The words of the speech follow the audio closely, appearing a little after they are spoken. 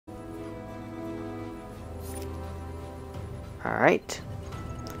Alright.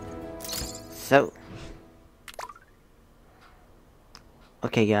 So.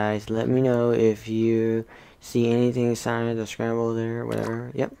 Okay, guys, let me know if you see anything sign of the scramble there,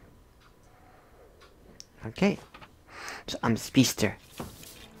 whatever. Yep. Okay. So I'm a speedster.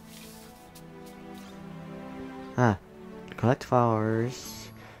 Collect flowers.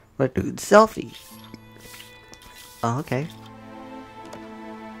 But dude, selfie. Oh, okay.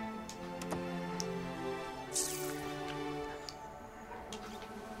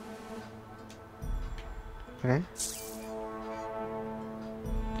 Okay.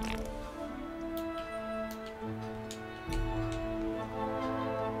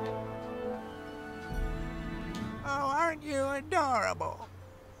 Oh, aren't you adorable?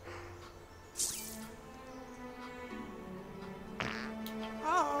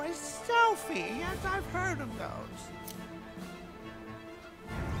 Oh, a selfie. Yes, I've heard of those.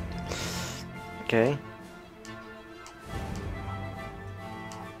 Okay.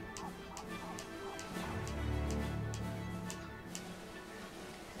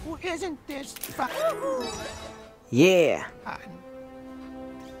 Well, isn't this fun? Yeah.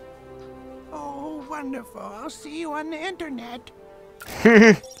 Oh, wonderful. I'll see you on the internet.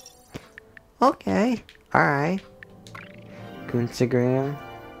 Okay. Alright. Instagram.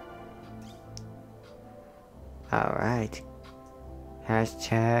 Alright.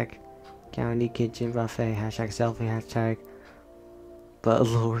 Hashtag County Kitchen Buffet. Hashtag selfie. Hashtag But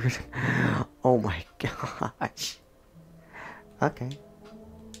Lord. Oh my gosh. Okay.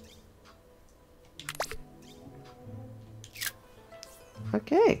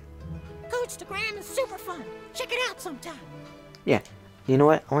 Okay. Coachstagram is super fun. Check it out sometime. Yeah. You know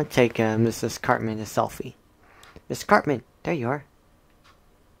what? I want to take Mrs. Cartman a selfie. Miss Cartman, there you are.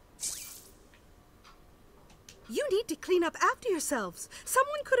 You need to clean up after yourselves.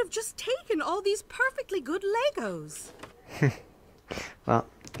 Someone could have just taken all these perfectly good Legos. Well,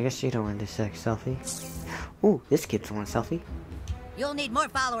 I guess you don't want this selfie. Ooh, this kid's want a selfie. You'll need more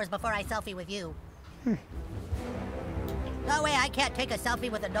followers before I selfie with you. No way, I can't take a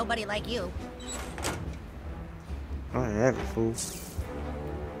selfie with a nobody like you. Whatever, fool.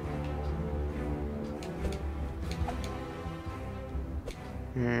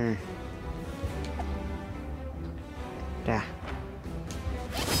 Yeah.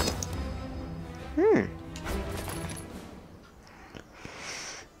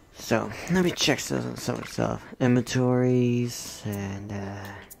 So, let me check some stuff. Inventories, and,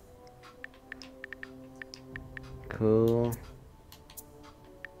 cool.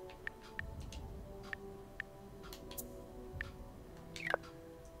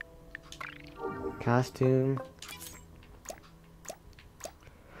 Costume.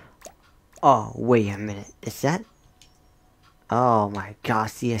 Oh, wait a minute. Is that? Oh my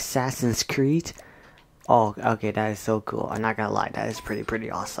gosh, the Assassin's Creed? Oh, okay, that is so cool. I'm not gonna lie, that is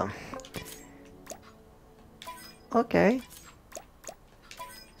pretty awesome. Okay.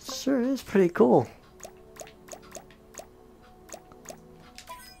 Sure is pretty cool.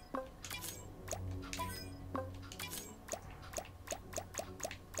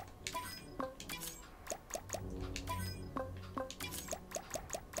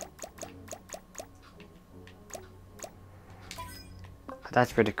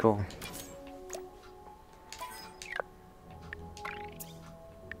 That's pretty cool.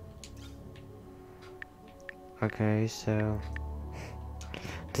 Okay, so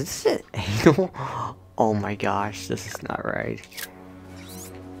this is anal. Oh my gosh, this is not right.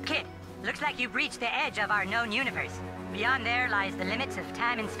 Kid, looks like you've reached the edge of our known universe. Beyond there lies the limits of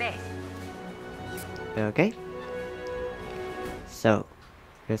time and space. Okay. So,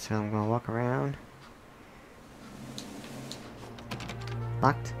 guess I'm gonna walk around.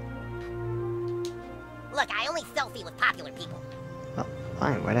 Locked. Look, I only selfie with popular people. Well,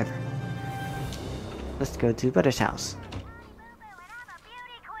 fine, whatever. Let's go to Butter's house.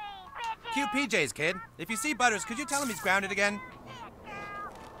 Cute PJs, kid. If you see Butters, could you tell him he's grounded again?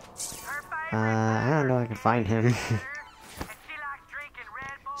 I don't know if I can find him.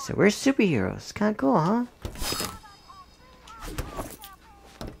 So we're superheroes. Kinda cool, huh?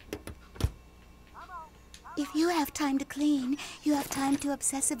 If you have time to clean, you have time to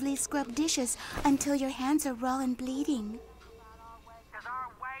obsessively scrub dishes until your hands are raw and bleeding. Because our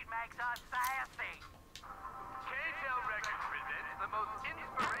weight makes us sassy. KTEL Records presents the most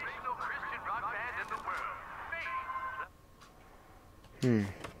inspirational Christian rock band in the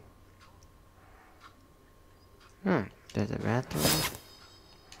world. There's a bathroom.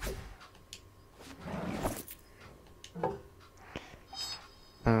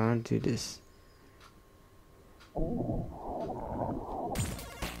 I'll do this.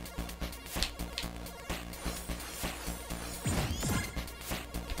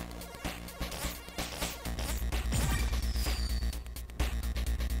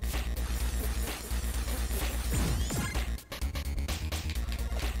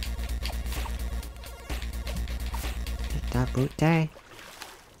 My birthday.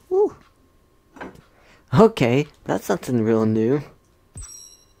 Woo. Okay, that's something real new.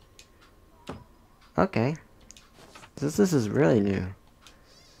 Okay. This is really new.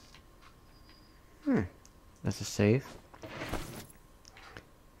 That's a save.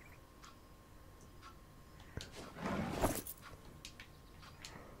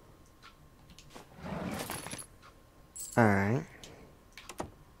 Alright.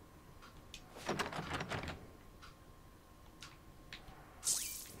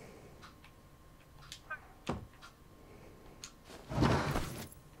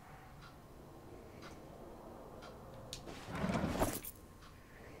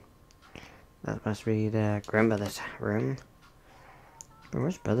 That must be the grandmother's room. But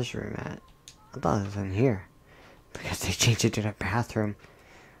where's brother's room at? I thought it was in here. Because they changed it to the bathroom.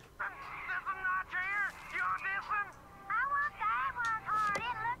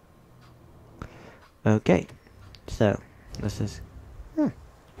 Okay. So, this is...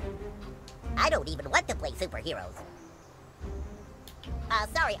 I don't even want to play superheroes.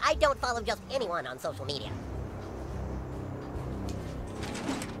 Sorry, I don't follow just anyone on social media.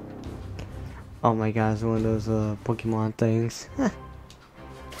 Oh my god, it's one of those Pokemon things. It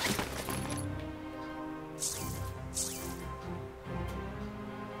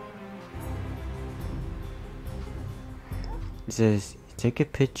says, take a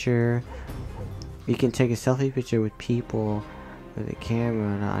picture. You can take a selfie picture with people with a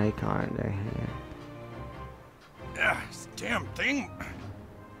camera and an icon in their hand. This damn thing.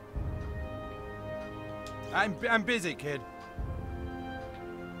 I'm busy, kid.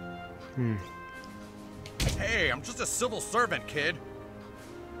 Hey, I'm just a civil servant, kid.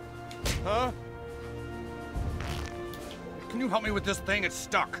 Huh? Can you help me with this thing? It's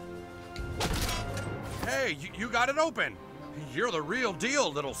stuck. Hey, you got it open. You're the real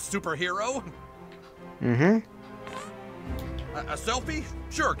deal, little superhero. A selfie?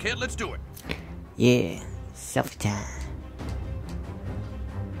 Sure, kid, let's do it. Yeah, selfie time.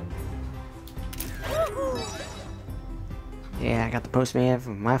 Yeah, I got the postman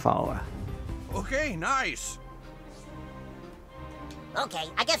from my follower. Okay, nice. Okay,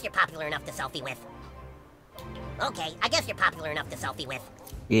 I guess you're popular enough to selfie with. Okay, I guess you're popular enough to selfie with.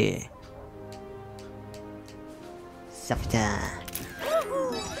 Yeah. Selfie time.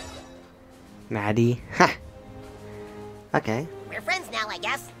 Maddie. Ha! Okay. We're friends now, I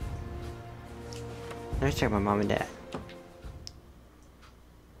guess. Let's check my mom and dad.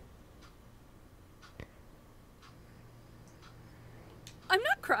 I'm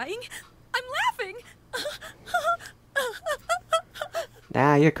not crying. I'm laughing.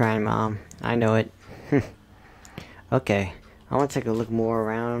 Nah, you're crying, Mom. I know it. Okay. I want to take a look more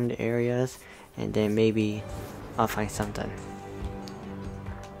around areas, and then maybe I'll find something.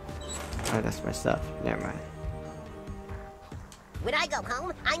 Oh, that's my stuff. Never mind. When I go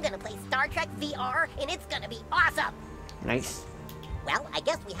home, I'm gonna play Star Trek VR, and it's gonna be awesome! Nice. Well, I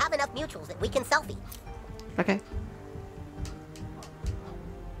guess we have enough mutuals that we can selfie. Okay.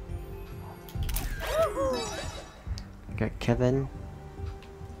 Got Kevin.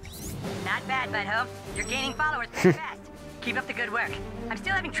 Not bad, butthole. You're gaining followers pretty fast. Keep up the good work. I'm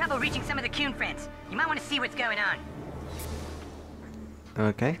still having trouble reaching some of the Coon friends. You might want to see what's going on.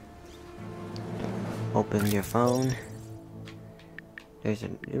 Okay. Open your phone. There's a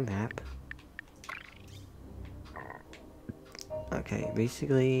new map. Okay,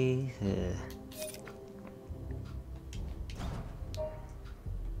 basically...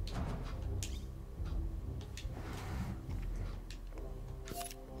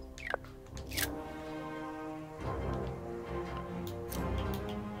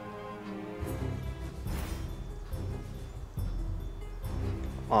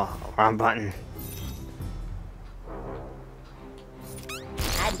 Oh, wrong button.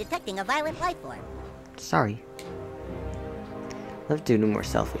 I'm detecting a violent life form. Sorry. Let's do no more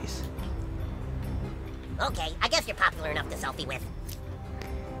selfies. Okay, I guess you're popular enough to selfie with.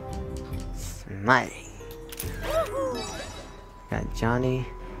 Smiley. Got Johnny.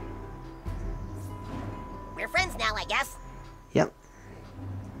 We're friends now, I guess. Yep.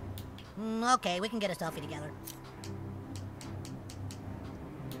 Okay, we can get a selfie together.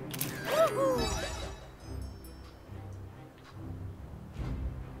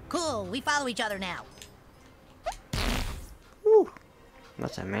 Cool, we follow each other now. Woo.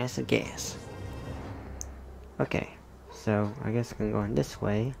 That's a massive gas. Okay, so I guess I can go in this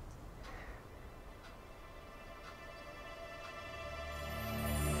way.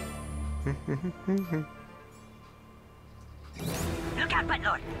 Look out,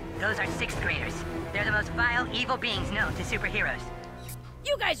 Buttlord. Those are 6th graders. They're the most vile, evil beings known to superheroes.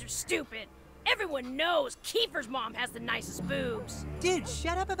 You guys are stupid. Everyone knows Kiefer's mom has the nicest boobs. Dude,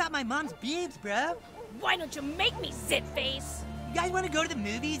 shut up about my mom's boobs, bro. Why don't you make me, zit face? You guys want to go to the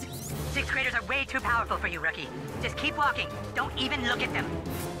movies? Sixth graders are way too powerful for you, rookie. Just keep walking. Don't even look at them.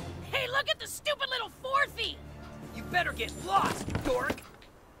 Hey, look at the stupid little fourthie! You better get lost, dork!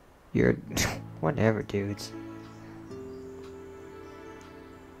 You're... whatever, dudes.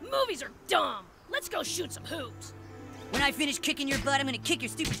 Movies are dumb. Let's go shoot some hoops. When I finish kicking your butt, I'm gonna kick your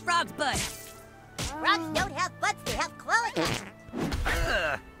stupid frog's butt. Frogs don't have butts, they have claws.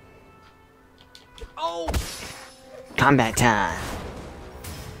 Oh! Combat time.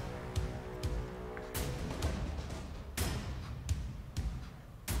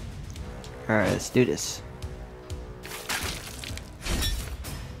 Alright, let's do this.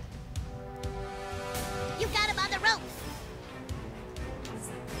 You got him on the ropes.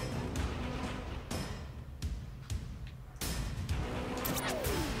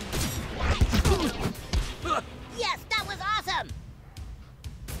 Yes, that was awesome.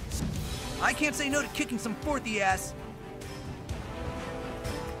 I can't say no to kicking some fourthy ass.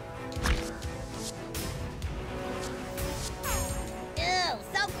 Ew,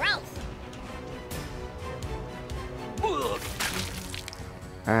 so gross.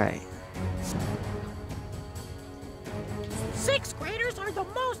 Alright. Sixth graders are the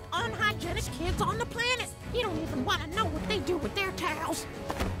most unhygienic kids on the planet. You don't even want to know what they do with their towels.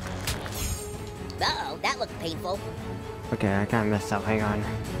 Uh-oh, that looks painful. Okay, I kinda messed up. Hang on.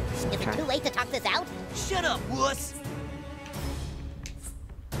 Is it too late to talk this out? Shut up, wuss.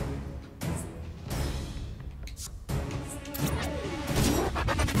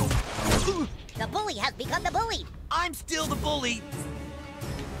 The bully has become the bullied. I'm still the bully.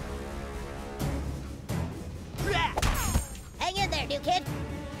 Hang in there, new kid.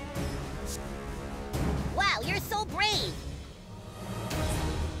 Wow, you're so brave.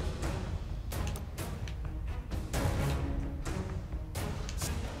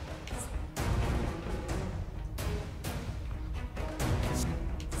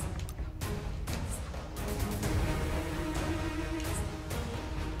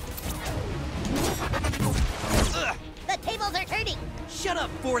 The tables are turning. Shut up,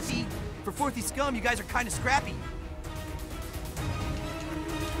 fourthy. For fourthy scum, you guys are kind of scrappy.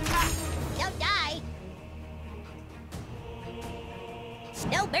 Don't die.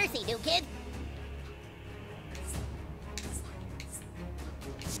 No mercy, new kid.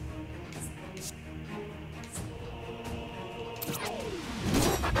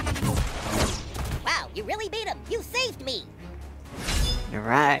 Wow, you really beat him. You saved me.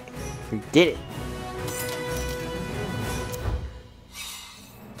 Alright. We did it.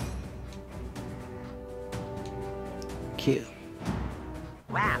 Cute.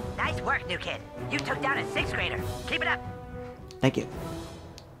 Wow, nice work, new kid. You took down a sixth grader. Keep it up. Thank you.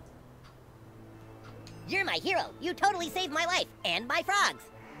 You're my hero. You totally saved my life and my frogs.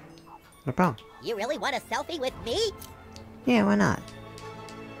 No problem. You really want a selfie with me? Yeah, why not?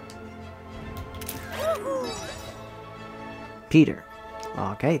 Peter.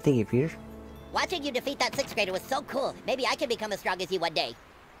 Okay, thank you, Peter. Watching you defeat that sixth grader was so cool. Maybe I can become as strong as you one day.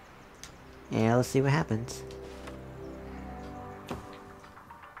 Yeah, let's see what happens.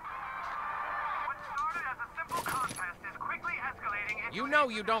 What started as a simple contest is quickly escalating into You know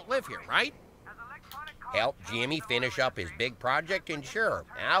you don't live here, right? as electronic Help Jimmy finish up his big project, and sure,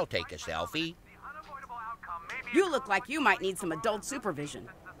 I'll take a selfie. the unavoidable outcome may be You look like you might need some adult supervision.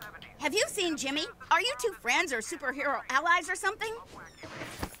 Have you seen Jimmy? Are you two friends or superhero allies or something? the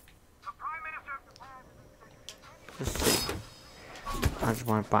Prime Minister. Let's see. I just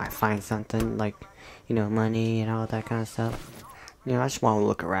want to find something like, you know, money and all that kind of stuff. You know, I just want to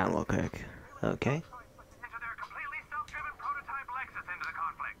look around real quick. Okay. Enter their completely self-driven prototype Lexus into the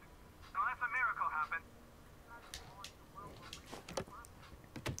conflict. Unless a miracle happens.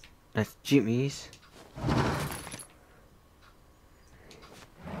 That's Jimmy's.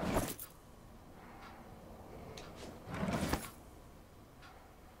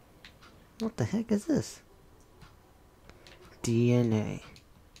 What the heck is this? DNA.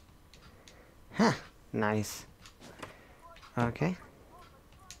 Huh. Nice. Okay.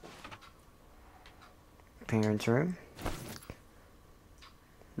 Parents' room.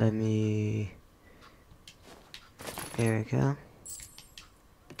 Let me... There we go.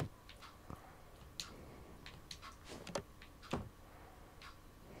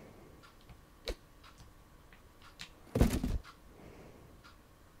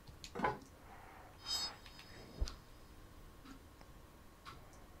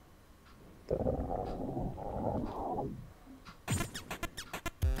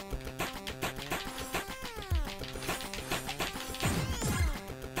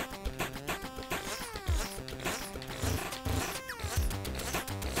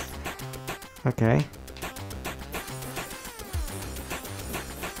 Okay.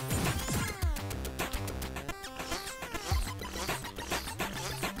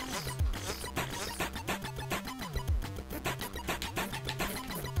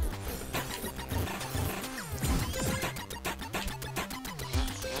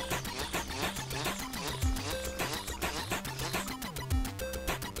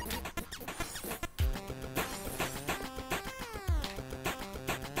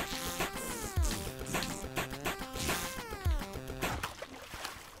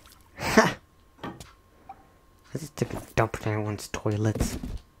 I just took a dump in everyone's toilets.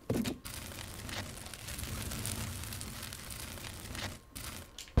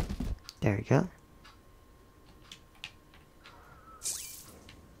 There we go.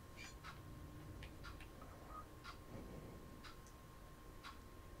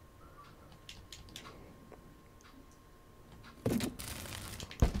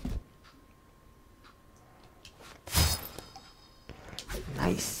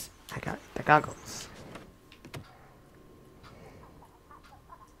 Nice. I got the goggles.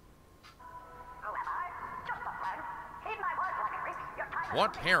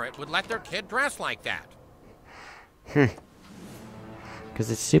 What parent would let their kid dress like that? Because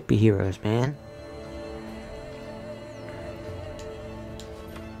it's superheroes, man.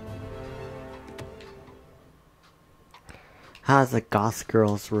 How's the goth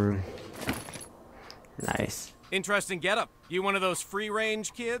girl's room? Nice. Interesting getup. You one of those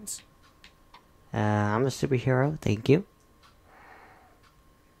free-range kids? I'm a superhero, thank you.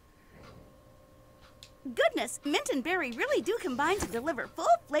 Goodness, mint and berry really do combine to deliver full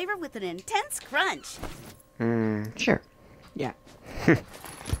flavor with an intense crunch. Sure. Yeah. It's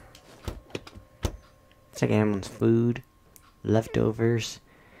like everyone's food. Leftovers.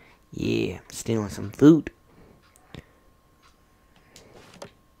 Yeah, I'm stealing some food.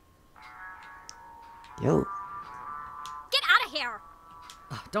 Yo. Get out of here!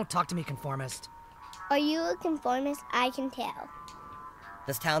 Don't talk to me, conformist. Are you a conformist? I can tell.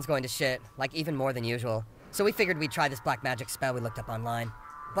 This town's going to shit, like even more than usual. So we figured we'd try this black magic spell we looked up online.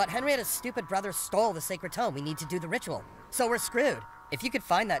 But Henrietta's stupid brother stole the sacred tome we need to do the ritual. So we're screwed. If you could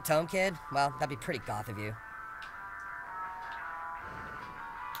find that tome, kid, well, that'd be pretty goth of you.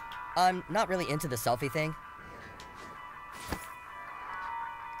 I'm not really into the selfie thing.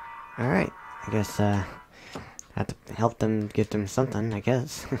 Alright. I guess, have to help them get them something, I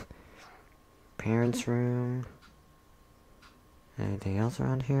guess. Parents' room. Anything else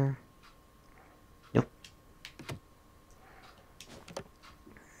around here? Nope.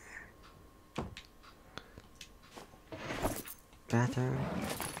 Bathroom.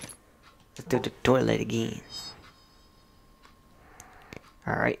 Let's do the toilet again.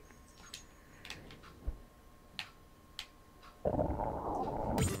 Alright.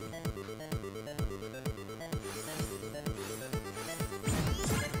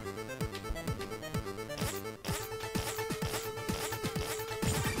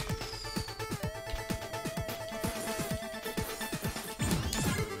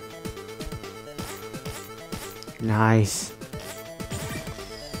 Nice.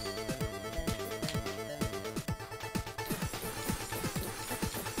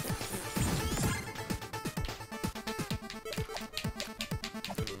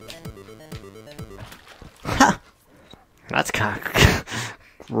 That's kind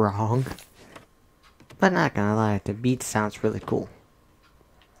of wrong. But not gonna lie, the beat sounds really cool.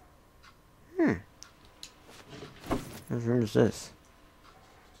 Whose room is this?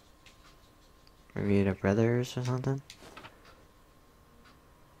 Maybe the brothers or something?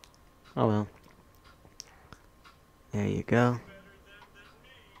 Oh well. There you go.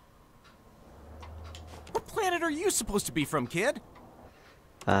 What planet are you supposed to be from, kid?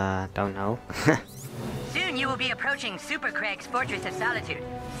 Don't know. Soon you will be approaching Super Craig's Fortress of Solitude.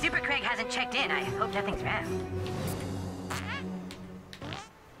 Super Craig hasn't checked in. I hope nothing's wrong.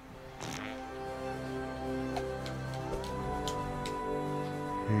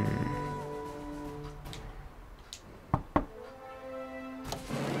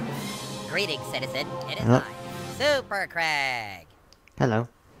 Greetings, citizen. It is I, Super Craig. Hello.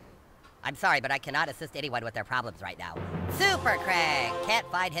 I'm sorry, but I cannot assist anyone with their problems right now. Super Craig can't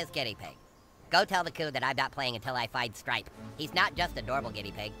find his guinea pig. Go tell the coon that I'm not playing until I find Stripe. He's not just a normal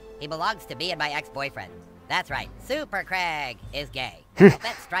guinea pig. He belongs to me and my ex-boyfriend. That's right, Super Craig is gay. I'll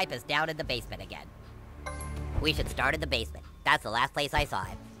bet Stripe is down in the basement again. We should start in the basement. That's the last place I saw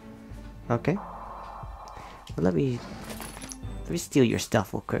him. Okay. Well, let me steal your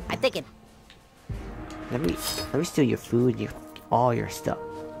stuff real quick. I think it... Let me steal your food, all your stuff.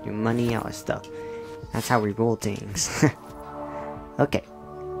 Your money, all that stuff. That's how we roll things. Okay.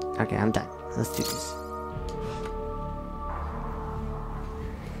 Okay, I'm done. let's do this.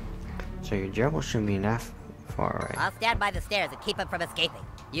 So your gerbil shouldn't be enough far away. I'll stand by the stairs and keep him from escaping.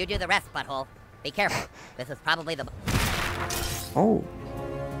 You do the rest, butthole. Be careful. This is probably the... Oh!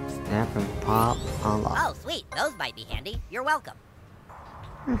 Snap and pop, unlock. Oh, sweet. Those might be handy. You're welcome.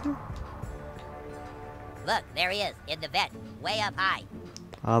 Look, there he is, in the vent, way up high.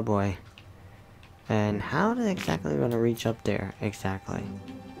 Oh boy. And how are they exactly going to reach up there? Exactly.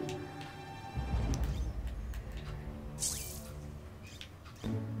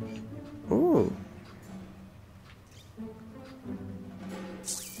 Ooh.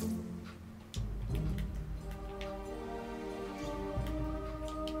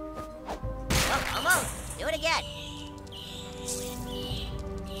 Oh, almost. Do it again.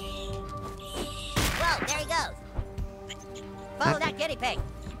 Whoa, there he goes. Follow that guinea pig.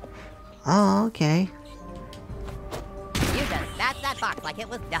 Oh, okay. You just smashed that box like it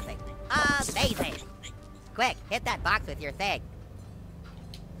was nothing. Amazing. Quick, hit that box with your thing.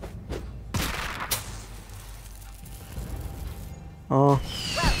 Oh.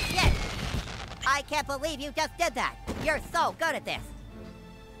 Well, shit. I can't believe you just did that. You're so good at this.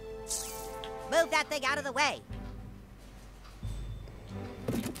 Move that thing out of the way.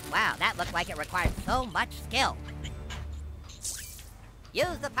 Wow, that looked like it required so much skill.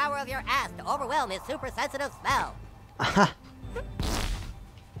 Use the power of your ass to overwhelm his super sensitive smell.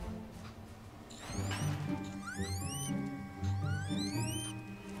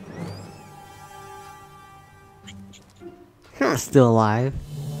 Still alive.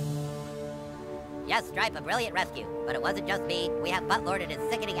 Yes, Stripe, a brilliant rescue. But it wasn't just me. We have Buttlord and his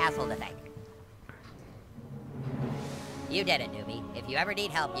sickening asshole to thank. You did it, newbie. If you ever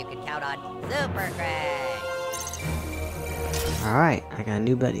need help, you can count on Super Craig. Alright, I got a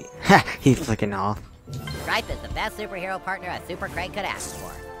new buddy. Ha! He's flicking off. Stripe is the best superhero partner a Super Craig could ask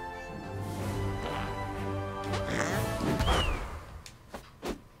for.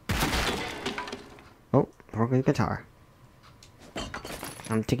 Oh, broken guitar.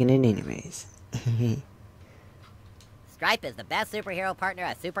 I'm taking it anyways. Stripe is the best superhero partner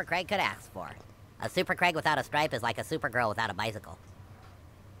a Super Craig could ask for. A Super Craig without a stripe is like a Supergirl without a bicycle.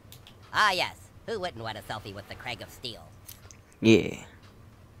 Ah yes, who wouldn't want a selfie with the Craig of Steel? Yeah.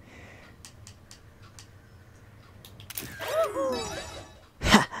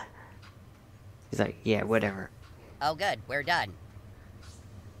 He's like, yeah, whatever. Oh good, we're done.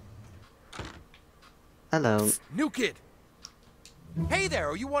 Hello. New kid. Hey there,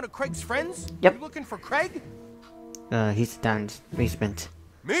 are you one of Craig's friends? Yep. You looking for Craig? He's down in his basement.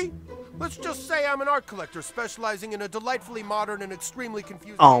 Me? Let's just say I'm an art collector specializing in a delightfully modern and extremely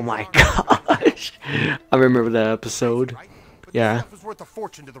confusing... Oh my gosh. I remember that episode. Yeah. This stuff is worth a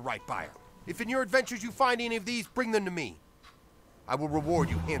fortune to the right buyer. If in your adventures you find any of these, bring them to me. I will reward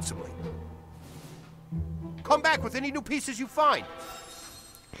you handsomely. Come back with any new pieces you find.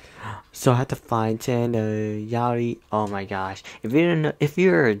 So I had to find 10 Yari. Oh my gosh. If you don't know, if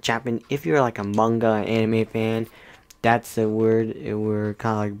you're like a manga anime fan, that's the word. We're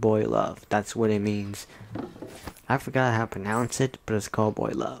kind of like boy love. That's what it means. I forgot how to pronounce it, but it's called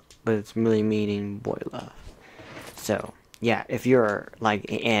boy love. But it's really meaning boy love. So yeah, if you're like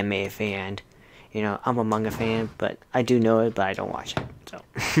an anime fan, you know, I'm a manga fan, but I do know it, but I don't watch it. So.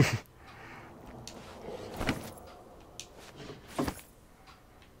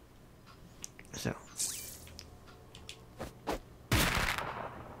 So.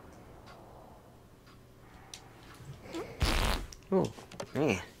 Oh,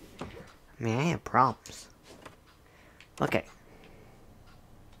 man. Man, I have problems. Okay.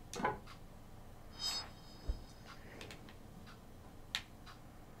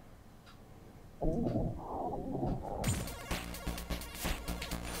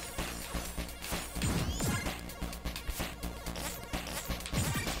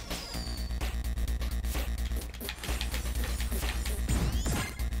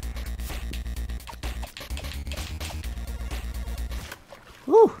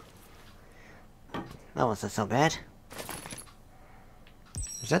 Whew. That wasn't so bad.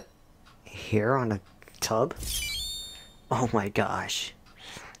 Is that hair on a tub? Oh my gosh.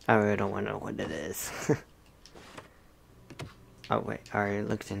 I really don't want to know what it is. Oh wait, I already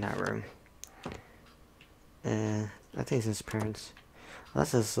looked in that room. I think it's his parents.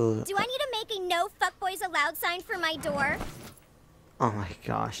 That's his little... Do I need to make a no fuckboys allowed sign for my door? Oh my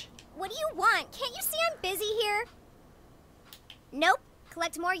gosh. What do you want? Can't you see I'm busy here? Nope.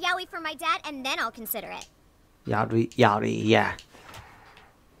 Collect more yaoi for my dad and then I'll consider it. Yaoi, yeah.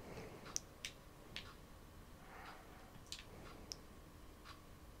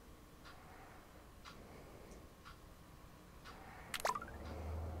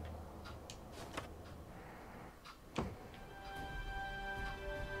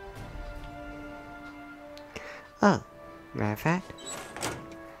 Matter of fact.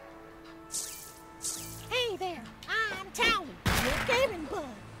 Hey there, I'm Tally, your gaming bud.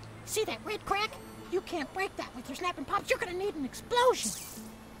 See that red crack? You can't break that with your snapping pops. You're gonna need an explosion.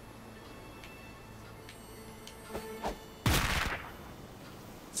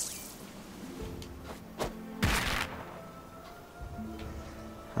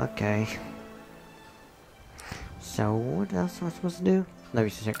 Okay. So what else am I supposed to do? Let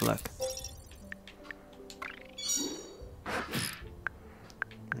me just take a look.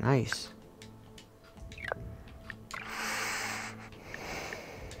 Nice.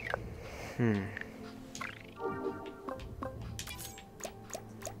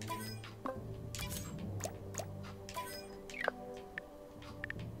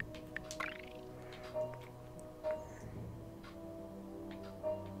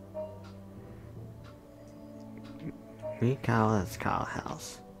 Meet Kyle at Kyle's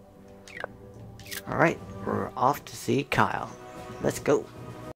house. Alright, we're off to see Kyle. Let's go.